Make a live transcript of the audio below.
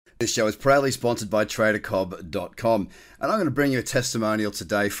This show is proudly sponsored by TraderCobb.com, and I'm going to bring you a testimonial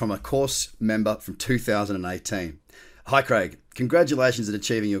today from a course member from 2018. Hi Craig, congratulations on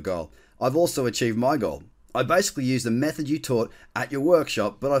achieving your goal. I've also achieved my goal. I basically used the method you taught at your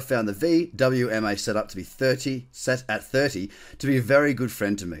workshop, but I found the VWMA setup to be set at 30 to be a very good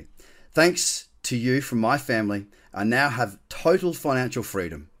friend to me. Thanks to you from my family, I now have total financial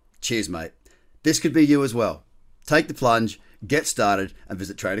freedom. Cheers mate. This could be you as well. Take the plunge, get started, and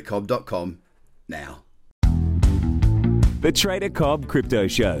visit TraderCobb.com now. The Trader Cobb Crypto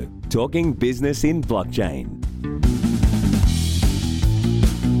Show, talking business in blockchain.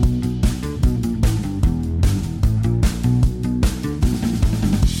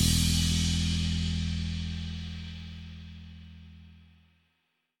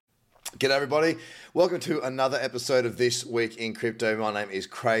 G'day everybody, welcome to another episode of This Week in Crypto. My name is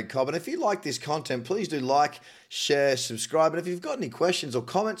Craig Cobb, and if you like this content, please do like, share, subscribe, and if you've got any questions or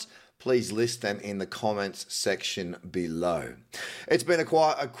comments, please list them in the comments section below. It's been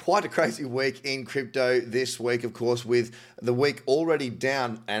quite a crazy week in crypto this week, of course, with the week already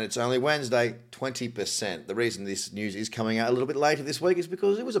down, and it's only Wednesday, 20%. The reason this news is coming out a little bit later this week is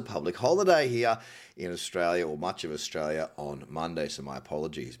because it was a public holiday here in Australia, or much of Australia, on Monday, so my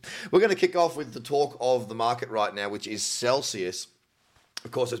apologies. We're going to kick off with the talk of the market right now, which is Celsius. Of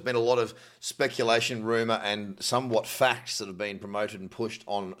course, there's been a lot of speculation, rumour, and somewhat facts that have been promoted and pushed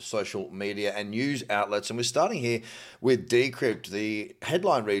on social media and news outlets. And we're starting here with Decrypt. The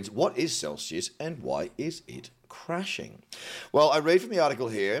headline reads, "What is Celsius and why is it crashing?" Well, I read from the article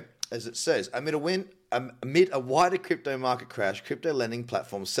here, as it says, amid a wider crypto market crash, crypto lending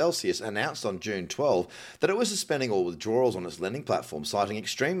platform Celsius announced on June 12 that it was suspending all withdrawals on its lending platform, citing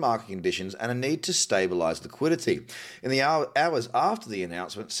extreme market conditions and a need to stabilize liquidity. In the hours after the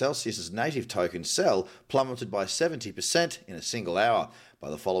announcement, Celsius's native token CEL plummeted by 70% in a single hour. By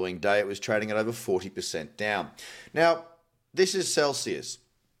the following day, it was trading at over 40% down. Now, this is Celsius.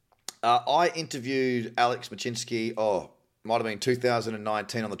 I interviewed Alex Machinsky, might have been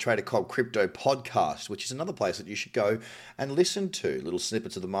 2019, on the Trader Cobb Crypto podcast, which is another place that you should go and listen to. Little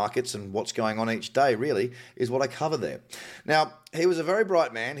snippets of the markets and what's going on each day, really, is what I cover there. Now, he was a very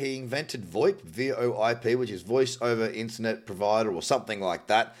bright man. He invented VoIP, VoIP, which is Voice over Internet Provider or something like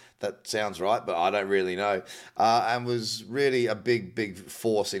that. That sounds right, but I don't really know. And was really a big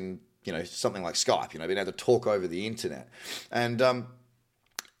force in, something like Skype, being able to talk over the internet. And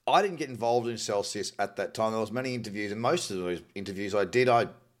I didn't get involved in Celsius at that time. There was many interviews, and most of those interviews I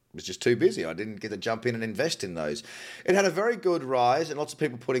was just too busy. I didn't get to jump in and invest in those. It had a very good rise and lots of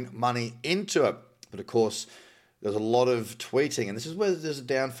people putting money into it. But of course, there's a lot of tweeting, and this is where there's a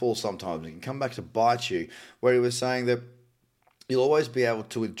downfall sometimes. It can come back to bite you, where he was saying that you'll always be able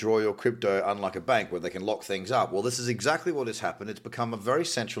to withdraw your crypto, unlike a bank where they can lock things up. Well, this is exactly what has happened. It's become a very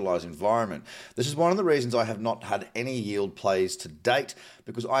centralized environment. This is one of the reasons I have not had any yield plays to date,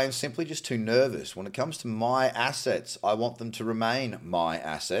 because I am simply just too nervous. When it comes to my assets, I want them to remain my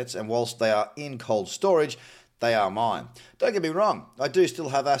assets, and whilst they are in cold storage, they are mine. Don't get me wrong, I do still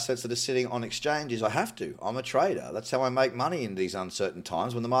have assets that are sitting on exchanges. I have to. I'm a trader. That's how I make money in these uncertain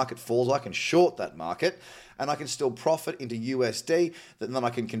times. When the market falls, I can short that market and I can still profit into USD that then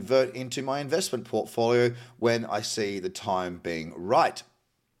I can convert into my investment portfolio when I see the time being right.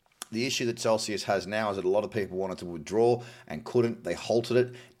 The issue that Celsius has now is that a lot of people wanted to withdraw and couldn't. They halted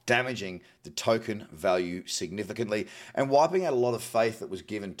it, damaging the token value significantly and wiping out a lot of faith that was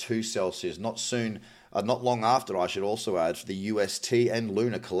given to Celsius. Not long after, I should also add, for the UST and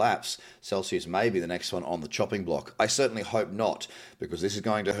Luna collapse, Celsius may be the next one on the chopping block. I certainly hope not, because this is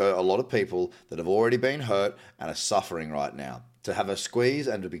going to hurt a lot of people that have already been hurt and are suffering right now. To have a squeeze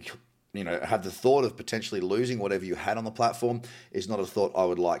and to be, have the thought of potentially losing whatever you had on the platform is not a thought I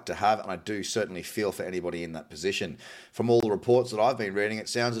would like to have, and I do certainly feel for anybody in that position. From all the reports that I've been reading, it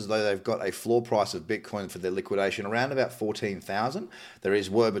sounds as though they've got a floor price of Bitcoin for their liquidation around about 14,000. There is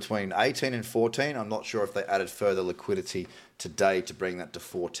word between 18 and 14. I'm not sure if they added further liquidity today to bring that to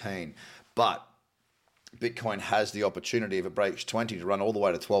 14. But Bitcoin has the opportunity, if it breaks 20, to run all the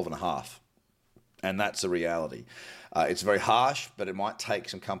way to 12.5. And that's a reality. It's very harsh, but it might take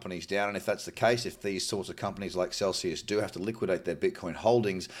some companies down. And if that's the case, if these sorts of companies like Celsius do have to liquidate their Bitcoin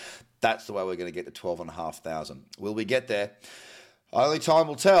holdings, that's the way we're going to get to 12,500. Will we get there? Only time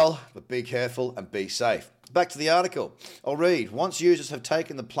will tell, but be careful and be safe. Back to the article. I'll read. Once users have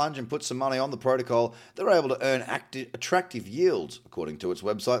taken the plunge and put some money on the protocol, they're able to earn attractive yields. According to its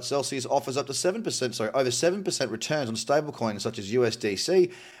website, Celsius offers over 7% returns on stablecoins such as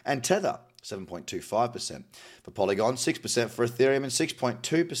USDC and Tether, 7.25%. For Polygon, 6% for Ethereum and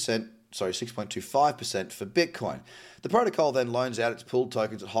 6.2% 6.25% for Bitcoin. The protocol then loans out its pooled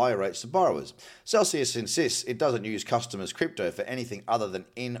tokens at higher rates to borrowers. Celsius insists it doesn't use customers' crypto for anything other than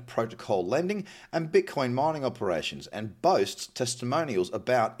in-protocol lending and Bitcoin mining operations, and boasts testimonials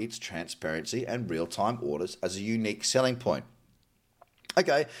about its transparency and real-time orders as a unique selling point.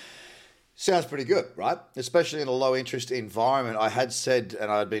 Okay, sounds pretty good, right? Especially in a low-interest environment. I had said,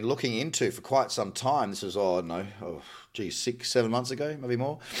 and I'd been looking into for quite some time, this was, 6-7 months ago, maybe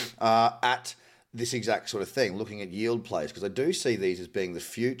more, at this exact sort of thing, looking at yield plays, because I do see these as being the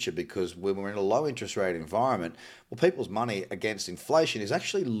future, because when we're in a low interest rate environment, well, people's money against inflation is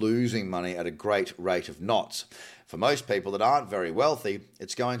actually losing money at a great rate of knots. For most people that aren't very wealthy,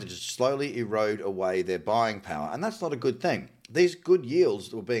 it's going to just slowly erode away their buying power, and that's not a good thing. These good yields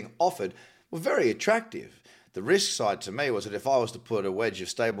that were being offered were very attractive. The risk side to me was that if I was to put a wedge of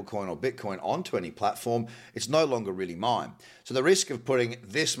stablecoin or Bitcoin onto any platform, it's no longer really mine. So the risk of putting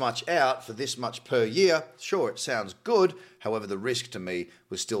this much out for this much per year, sure, it sounds good. However, the risk to me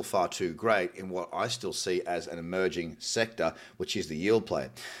was still far too great in what I still see as an emerging sector, which is the yield play.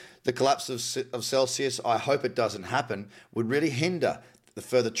 The collapse of Celsius, I hope it doesn't happen, would really hinder the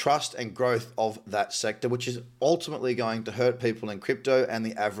further trust and growth of that sector, which is ultimately going to hurt people in crypto and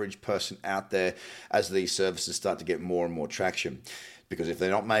the average person out there as these services start to get more and more traction. Because if they're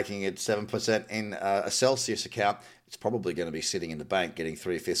not making it 7% in a Celsius account, it's probably going to be sitting in the bank getting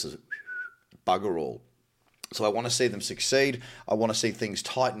 3/5 of bugger all. So I want to see them succeed. I want to see things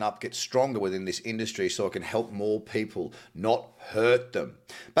tighten up, get stronger within this industry so it can help more people, not hurt them.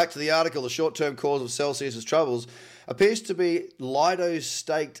 Back to the article, the short-term cause of Celsius's troubles appears to be Lido's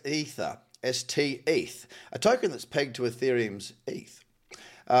staked Ether, ST-ETH, a token that's pegged to Ethereum's ETH.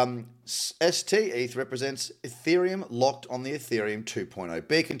 ST-ETH represents Ethereum locked on the Ethereum 2.0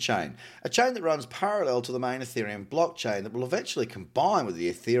 beacon chain, a chain that runs parallel to the main Ethereum blockchain that will eventually combine with the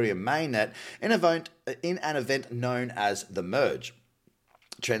Ethereum mainnet in an event known as the Merge,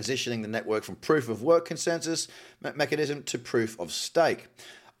 transitioning the network from proof of work consensus mechanism to proof of stake.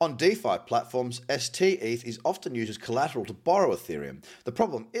 On DeFi platforms, ST-ETH is often used as collateral to borrow Ethereum. The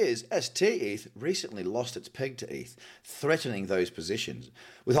problem is ST-ETH recently lost its peg to ETH, threatening those positions.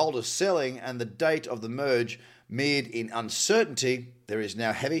 With holders selling and the date of the merge mirrored in uncertainty, there is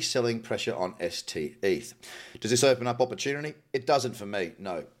now heavy selling pressure on ST-ETH. Does this open up opportunity? It doesn't for me,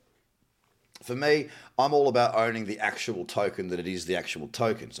 no. For me, I'm all about owning the actual token that it is the actual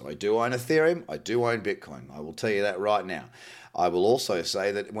token. So I do own Ethereum, I do own Bitcoin. I will tell you that right now. I will also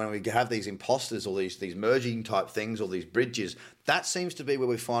say that when we have these imposters or these merging type things or these bridges, that seems to be where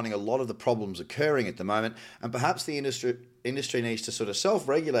we're finding a lot of the problems occurring at the moment. And perhaps the industry needs to sort of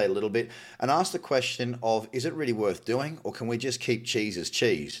self-regulate a little bit and ask the question of, is it really worth doing? Or can we just keep cheese as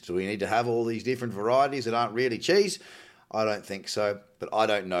cheese? Do we need to have all these different varieties that aren't really cheese? I don't think so, but I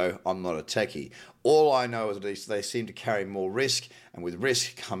don't know. I'm not a techie. All I know is that they seem to carry more risk, and with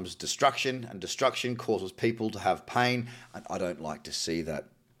risk comes destruction, and destruction causes people to have pain, and I don't like to see that.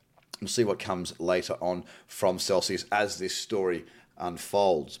 We'll see what comes later on from Celsius as this story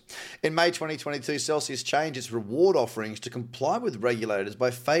unfolds. In May 2022, Celsius changed its reward offerings to comply with regulators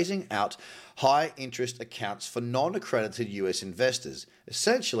by phasing out high-interest accounts for non-accredited US investors.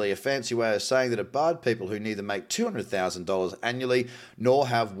 Essentially, a fancy way of saying that it barred people who neither make $200,000 annually nor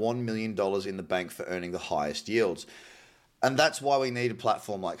have $1 million in the bank for earning the highest yields. And that's why we need a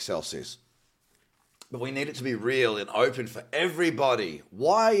platform like Celsius. But we need it to be real and open for everybody.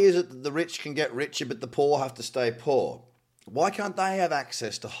 Why is it that the rich can get richer but the poor have to stay poor? Why can't they have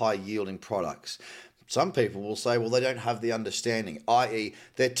access to high-yielding products? Some people will say, well, they don't have the understanding, i.e.,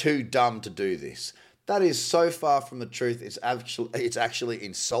 they're too dumb to do this. That is so far from the truth, it's actually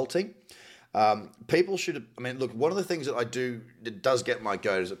insulting. People should, look, one of the things that does get my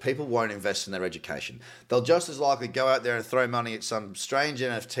goat is that people won't invest in their education. They'll just as likely go out there and throw money at some strange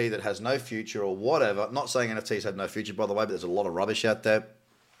NFT that has no future or whatever. I'm not saying NFTs have no future, by the way, but there's a lot of rubbish out there.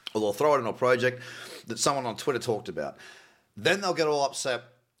 Or they'll throw it in a project that someone on Twitter talked about. Then they'll get all upset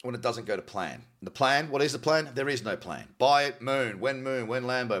when it doesn't go to plan. The plan, what is the plan? There is no plan. Buy it, when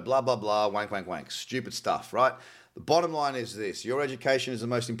Lambo, blah, blah, blah, wank. Stupid stuff, right? The bottom line is this. Your education is the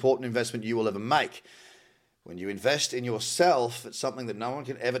most important investment you will ever make. When you invest in yourself, it's something that no one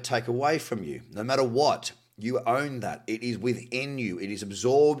can ever take away from you. No matter what, you own that. It is within you. It is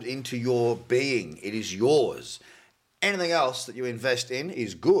absorbed into your being. It is yours. Anything else that you invest in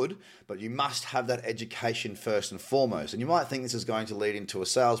is good, but you must have that education first and foremost. And you might think this is going to lead into a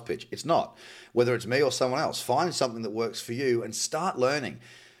sales pitch. It's not. Whether it's me or someone else, find something that works for you and start learning.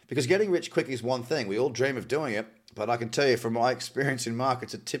 Because getting rich quick is one thing. We all dream of doing it. But I can tell you from my experience in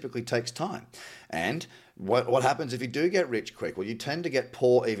markets, it typically takes time. And what happens if you do get rich quick? Well, you tend to get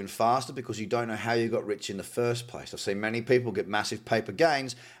poor even faster because you don't know how you got rich in the first place. I've seen many people get massive paper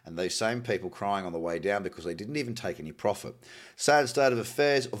gains and those same people crying on the way down because they didn't even take any profit. Sad state of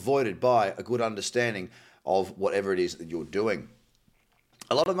affairs avoided by a good understanding of whatever it is that you're doing.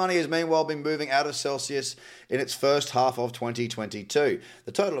 A lot of money has meanwhile been moving out of Celsius in its first half of 2022.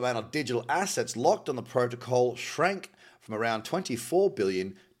 The total amount of digital assets locked on the protocol shrank from around 24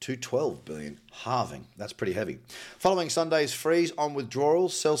 billion to 12 billion, halving. That's pretty heavy. Following Sunday's freeze on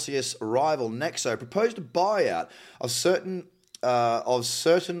withdrawals, Celsius rival Nexo proposed a buyout of certain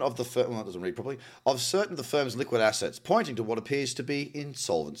of the firm's liquid assets, pointing to what appears to be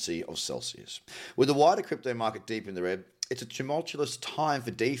insolvency of Celsius. With the wider crypto market deep in the red, it's a tumultuous time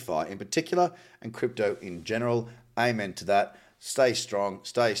for DeFi in particular and crypto in general. Amen to that. Stay strong,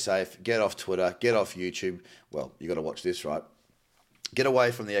 stay safe, get off Twitter, get off YouTube. Well, you got to watch this, right? Get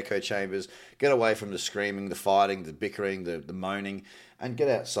away from the echo chambers, get away from the screaming, the fighting, the bickering, the moaning, and get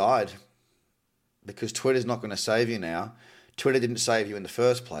outside. Because Twitter's not going to save you now. Twitter didn't save you in the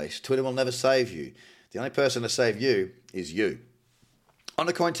first place. Twitter will never save you. The only person to save you is you. On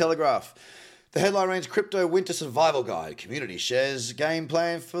to Cointelegraph. The headline reads, Crypto Winter Survival Guide. Community shares game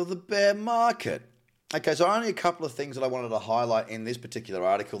plan for the bear market. Okay, so only a couple of things that I wanted to highlight in this particular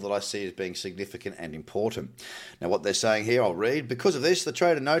article that I see as being significant and important. Now, what they're saying here, I'll read. Because of this, the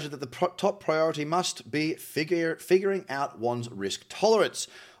trader noted that the top priority must be figuring out one's risk tolerance,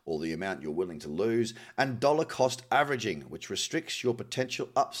 or the amount you're willing to lose, and dollar cost averaging, which restricts your potential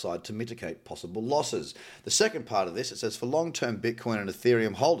upside to mitigate possible losses. The second part of this, it says for long-term Bitcoin and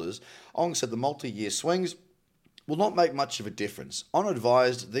Ethereum holders, Ong said the multi-year swings will not make much of a difference. On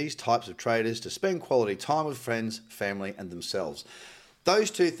advised these types of traders to spend quality time with friends, family, and themselves.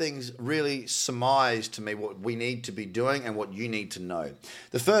 Those two things really surmise to me what we need to be doing and what you need to know.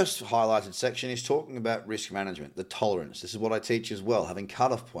 The first highlighted section is talking about risk management, the tolerance. This is what I teach as well, having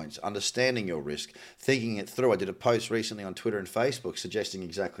cutoff points, understanding your risk, thinking it through. I did a post recently on Twitter and Facebook suggesting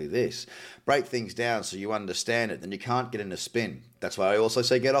exactly this. Break things down so you understand it, then you can't get in a spin. That's why I also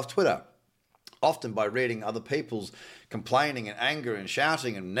say get off Twitter. Often by reading other people's complaining and anger and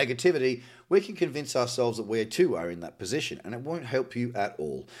shouting and negativity, we can convince ourselves that we too are in that position, and it won't help you at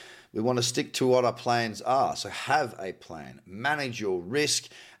all. We want to stick to what our plans are. So have a plan, manage your risk,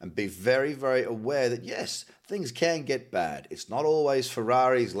 and be very, very aware that yes, things can get bad. It's not always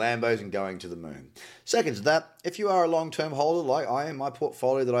Ferraris, Lambos, and going to the moon. Second to that, if you are a long-term holder like I am, my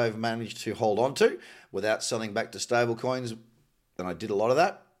portfolio that I have managed to hold on to without selling back to stable coins, and I did a lot of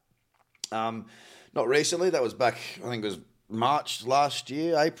that. Not recently, that was back, I think it was March last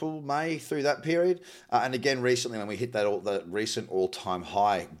year, April, May, through that period. And again, recently when we hit that recent all-time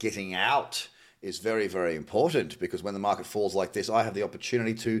high, getting out is very, very important because when the market falls like this, I have the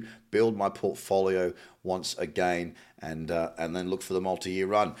opportunity to build my portfolio once again and then look for the multi-year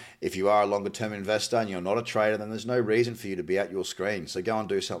run. If you are a longer-term investor and you're not a trader, then there's no reason for you to be at your screen. So go and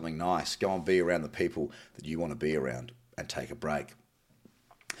do something nice. Go and be around the people that you want to be around and take a break.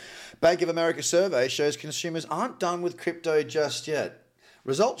 Bank of America survey shows consumers aren't done with crypto just yet.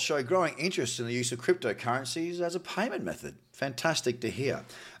 Results show growing interest in the use of cryptocurrencies as a payment method. Fantastic to hear.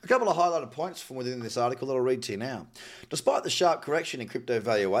 A couple of highlighted points from within this article that I'll read to you now. Despite the sharp correction in crypto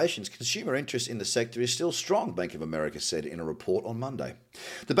valuations, consumer interest in the sector is still strong, Bank of America said in a report on Monday.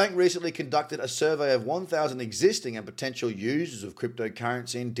 The bank recently conducted a survey of 1,000 existing and potential users of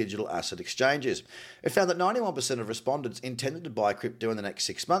cryptocurrency and digital asset exchanges. It found that 91% of respondents intended to buy crypto in the next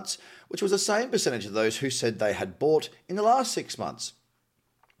 6 months, which was the same percentage of those who said they had bought in the last 6 months.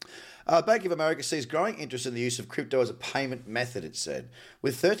 Bank of America sees growing interest in the use of crypto as a payment method, it said,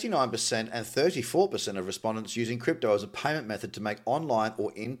 with 39% and 34% of respondents using crypto as a payment method to make online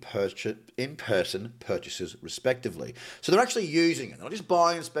or in-person purchases, respectively. So they're actually using it. They're not just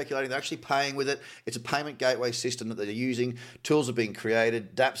buying and speculating, they're actually paying with it. It's a payment gateway system that they're using. Tools are being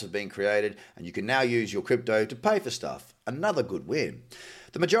created, dApps have been created, and you can now use your crypto to pay for stuff. Another good win.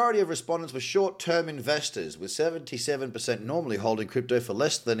 The majority of respondents were short-term investors, with 77% normally holding crypto for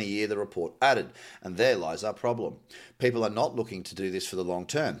less than a year, the report added. And there lies our problem. People are not looking to do this for the long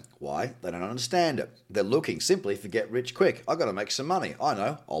term. Why? They don't understand it. They're looking simply for get rich quick. I've got to make some money. I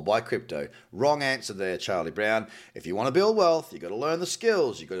know, I'll buy crypto. Wrong answer there, Charlie Brown. If you want to build wealth, you've got to learn the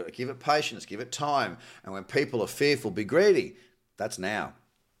skills. You've got to give it patience, give it time. And when people are fearful, be greedy. That's now.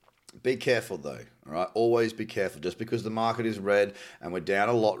 Be careful though, all right? Always be careful. Just because the market is red and we're down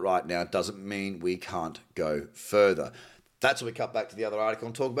a lot right now doesn't mean we can't go further. That's when we cut back to the other article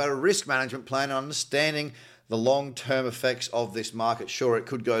and talk about a risk management plan and understanding the long-term effects of this market. Sure, it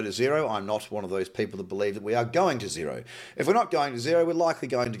could go to zero. I'm not one of those people that believe that we are going to zero. If we're not going to zero, we're likely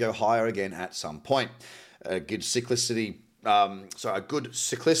going to go higher again at some point. A good cyclicity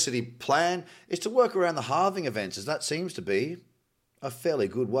plan is to work around the halving events, as that seems to be a fairly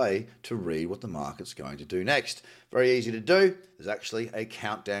good way to read what the market's going to do next. Very easy to do. There's actually a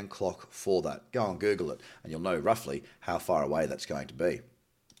countdown clock for that. Go and Google it and you'll know roughly how far away that's going to be.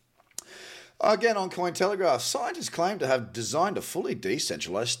 Again, on Cointelegraph, scientists claim to have designed a fully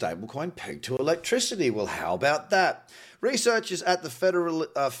decentralized stablecoin pegged to electricity. Well, how about that? Researchers at the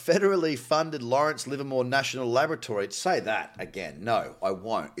federally funded Lawrence Livermore National Laboratory say that again. No, I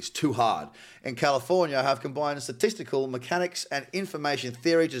won't. It's too hard. In California, have combined statistical mechanics and information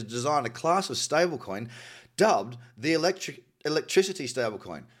theory to design a class of stablecoin dubbed the electricity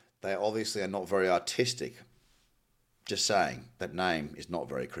stablecoin. They obviously are not very artistic. Just saying, that name is not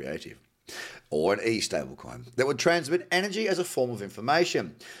very creative. Or an e-stablecoin that would transmit energy as a form of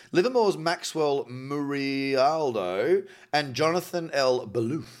information. Livermore's Maxwell Murialdo and Jonathan L.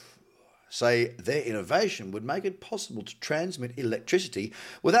 Balouf say their innovation would make it possible to transmit electricity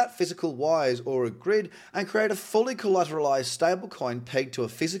without physical wires or a grid and create a fully collateralized stablecoin pegged to a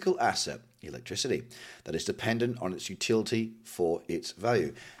physical asset, electricity, that is dependent on its utility for its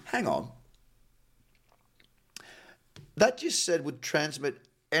value. Hang on. That just said would transmit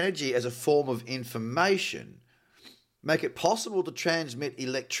energy as a form of information, make it possible to transmit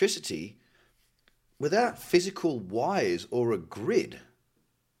electricity without physical wires or a grid.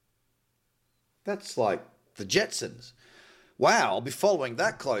 That's like the Jetsons. Wow, I'll be following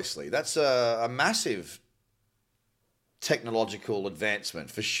that closely. That's a massive technological advancement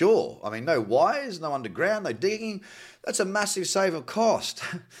for sure. I mean, no wires, no underground, no digging. That's a massive save of cost.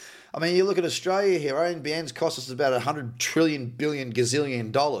 I mean, you look at Australia here, NBN's cost us about $100 trillion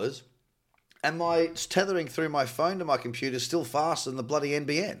gazillion dollars, and my tethering through my phone to my computer is still faster than the bloody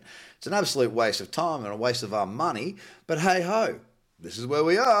NBN. It's an absolute waste of time and a waste of our money, but hey ho, this is where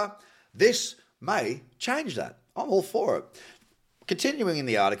we are. This may change that. I'm all for it. Continuing in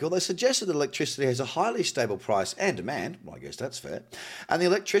the article, they suggested that electricity has a highly stable price and demand, well, I guess that's fair, and the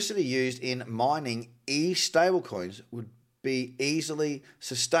electricity used in mining e-stablecoins would be easily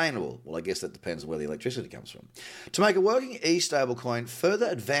sustainable. Well, I guess that depends on where the electricity comes from. To make a working e-stablecoin, further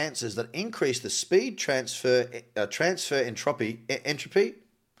advances that increase the speed, transfer entropy,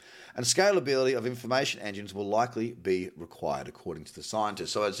 and scalability of information engines will likely be required, according to the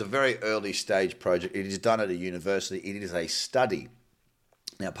scientists. So it's a very early stage project. It is done at a university. It is a study.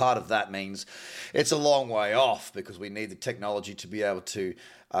 Now, part of that means it's a long way off because we need the technology to be able to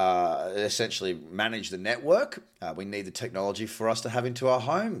essentially manage the network. We need the technology for us to have into our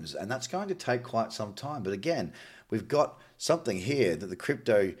homes, and that's going to take quite some time. But again, we've got something here that the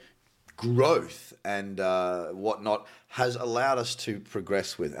crypto growth and whatnot has allowed us to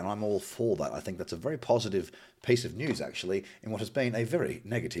progress with, and I'm all for that. I think that's a very positive piece of news, actually, in what has been a very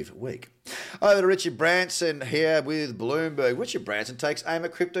negative week. Over to Richard Branson here with Bloomberg. Richard Branson takes aim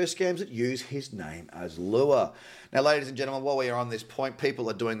at crypto scams that use his name as lure. Now, ladies and gentlemen, while we are on this point, people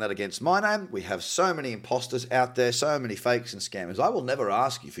are doing that against my name. We have so many imposters out there, so many fakes and scammers. I will never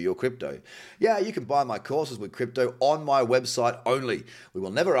ask you for your crypto. Yeah, you can buy my courses with crypto on my website only. We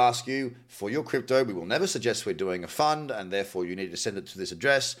will never ask you for your crypto. We will never suggest we're doing a fund, and therefore you need to send it to this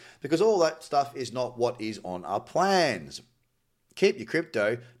address, because all that stuff is not what is on our plans. Keep your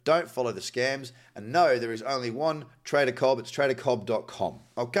crypto, don't follow the scams, and know there is only one Trader Cobb. It's tradercobb.com.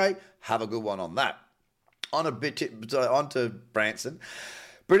 Okay, have a good one on that. On to Branson.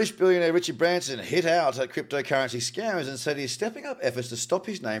 British billionaire Richard Branson hit out at cryptocurrency scammers and said he's stepping up efforts to stop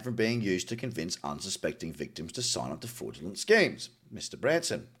his name from being used to convince unsuspecting victims to sign up to fraudulent schemes. Mr.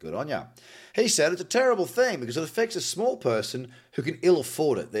 Branson, good on ya. He said it's a terrible thing because it affects a small person who can ill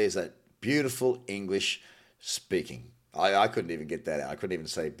afford it. There's that beautiful English speaking. I couldn't even get that out. I couldn't even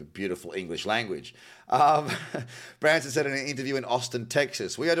say beautiful English language. Branson said in an interview in Austin,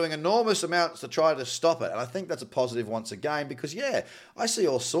 Texas, "We are doing enormous amounts to try to stop it." And I think that's a positive once again because, yeah, I see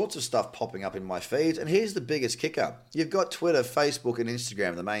all sorts of stuff popping up in my feeds. And here's the biggest kicker. You've got Twitter, Facebook, and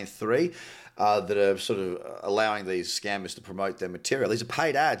Instagram, the main three that are sort of allowing these scammers to promote their material. These are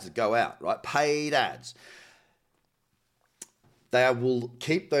paid ads that go out, right? Paid ads. They will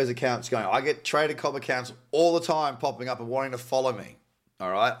keep those accounts going. I get Trader Cobb accounts all the time popping up and wanting to follow me. All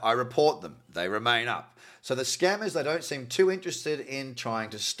right, I report them. They remain up. So the scammers, they don't seem too interested in trying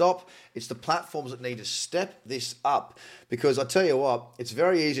to stop. It's the platforms that need to step this up. Because I tell you what, it's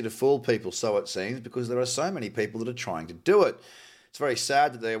very easy to fool people, so it seems, because there are so many people that are trying to do it. It's very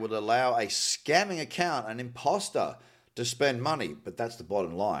sad that they would allow a scamming account, an imposter, to spend money, but that's the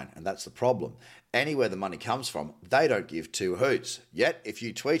bottom line, and that's the problem. Anywhere the money comes from, they don't give two hoots. Yet, if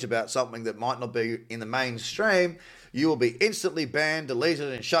you tweet about something that might not be in the mainstream, you will be instantly banned,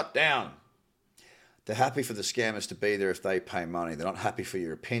 deleted, and shut down. They're happy for the scammers to be there if they pay money. They're not happy for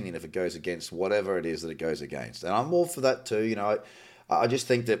your opinion if it goes against whatever it is that it goes against. And I'm all for that too. I just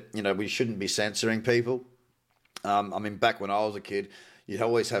think that, we shouldn't be censoring people. Back when I was a kid, you'd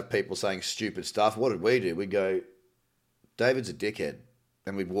always have people saying stupid stuff. What did we do? We'd go, David's a dickhead.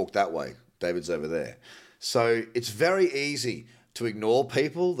 And we'd walk that way. David's over there. So it's very easy to ignore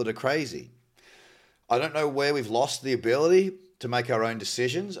people that are crazy. I don't know where we've lost the ability to make our own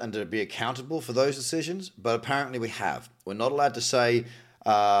decisions and to be accountable for those decisions, but apparently we have. We're not allowed to say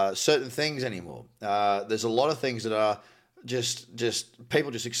certain things anymore. There's a lot of things that are just people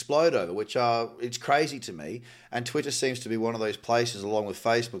just explode over, it's crazy to me. And Twitter seems to be one of those places, along with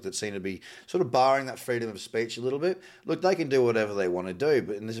Facebook, that seem to be sort of barring that freedom of speech a little bit. Look, they can do whatever they want to do,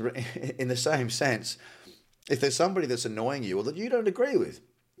 but in the same sense, if there's somebody that's annoying you or that you don't agree with,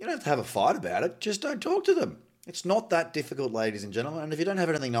 you don't have to have a fight about it. Just don't talk to them. It's not that difficult, ladies and gentlemen. And if you don't have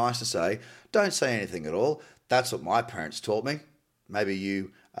anything nice to say, don't say anything at all. That's what my parents taught me. Maybe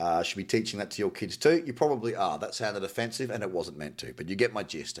you should be teaching that to your kids too. You probably are. That sounded offensive and it wasn't meant to, but you get my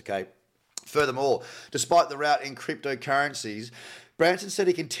gist, okay? Furthermore, despite the rout in cryptocurrencies, Branson said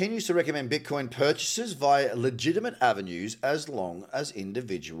he continues to recommend Bitcoin purchases via legitimate avenues as long as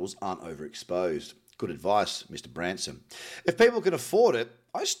individuals aren't overexposed. Good advice, Mr. Branson. If people can afford it,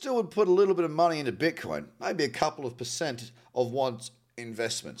 I still would put a little bit of money into Bitcoin, maybe a couple of % of one's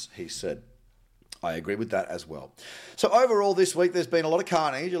investments, he said. I agree with that as well. So overall this week, there's been a lot of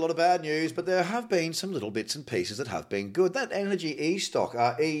carnage, a lot of bad news, but there have been some little bits and pieces that have been good. That Energy E-stock,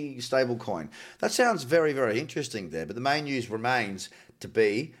 E-stablecoin, that sounds very, very interesting there, but the main news remains to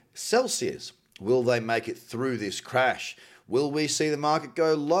be Celsius. Will they make it through this crash? Will we see the market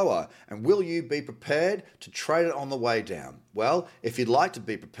go lower? And will you be prepared to trade it on the way down? Well, if you'd like to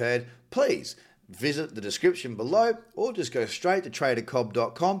be prepared, please visit the description below or just go straight to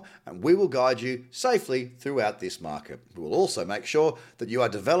tradercobb.com and we will guide you safely throughout this market. We will also make sure that you are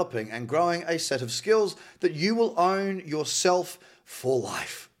developing and growing a set of skills that you will own yourself for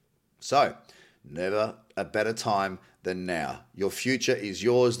life. So, never a better time than now. Your future is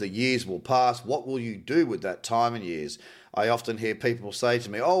yours. The years will pass. What will you do with that time and years? I often hear people say to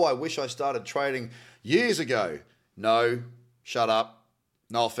me, oh, I wish I started trading years ago. No, shut up.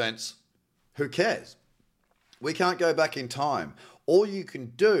 No offense. Who cares? We can't go back in time. All you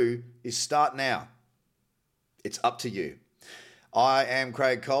can do is start now. It's up to you. I am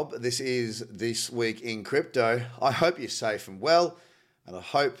Craig Cobb. This is This Week in Crypto. I hope you're safe and well, and I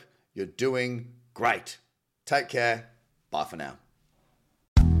hope you're doing great. Take care. Bye for now.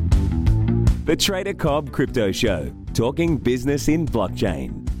 The Trader Cobb Crypto Show, talking business in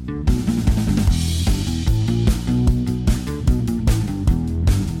blockchain.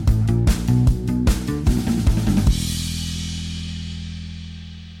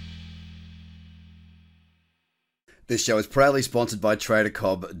 This show is proudly sponsored by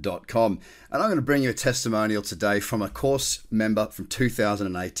TraderCobb.com, and I'm going to bring you a testimonial today from a course member from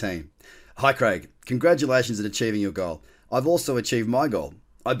 2018. Hi Craig, congratulations on achieving your goal. I've also achieved my goal.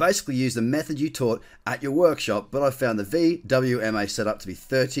 I basically used the method you taught at your workshop, but I found the VWMA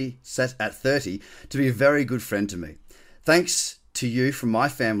set at 30 to be a very good friend to me. Thanks to you from my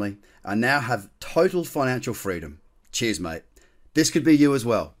family, I now have total financial freedom. Cheers, mate. This could be you as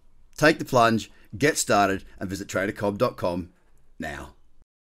well. Take the plunge, get started, and visit TraderCobb.com now.